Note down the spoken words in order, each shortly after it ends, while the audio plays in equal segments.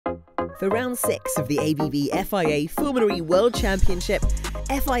For round 6 of the ABB FIA Formula E World Championship,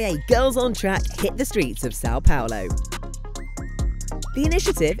 FIA Girls on Track hit the streets of São Paulo. The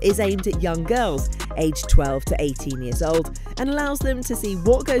initiative is aimed at young girls, aged 12 to 18 years old, and allows them to see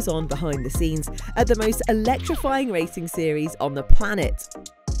what goes on behind the scenes at the most electrifying racing series on the planet.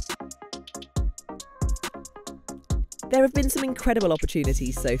 There have been some incredible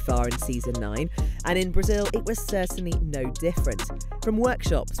opportunities so far in Season 9, and in Brazil it was certainly no different. From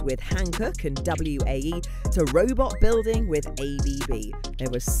workshops with Hankook and WAE to robot building with ABB, there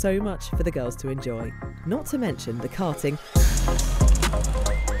was so much for the girls to enjoy, not to mention the karting.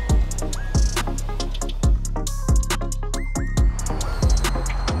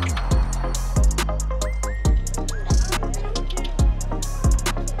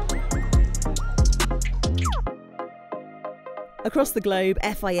 Across the globe,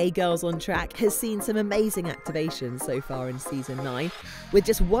 FIA Girls on Track has seen some amazing activations so far in Season 9. With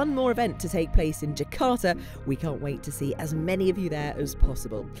just one more event to take place in Jakarta, we can't wait to see as many of you there as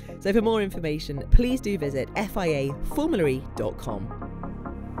possible. So for more information, please do visit FIAFormulaE.com.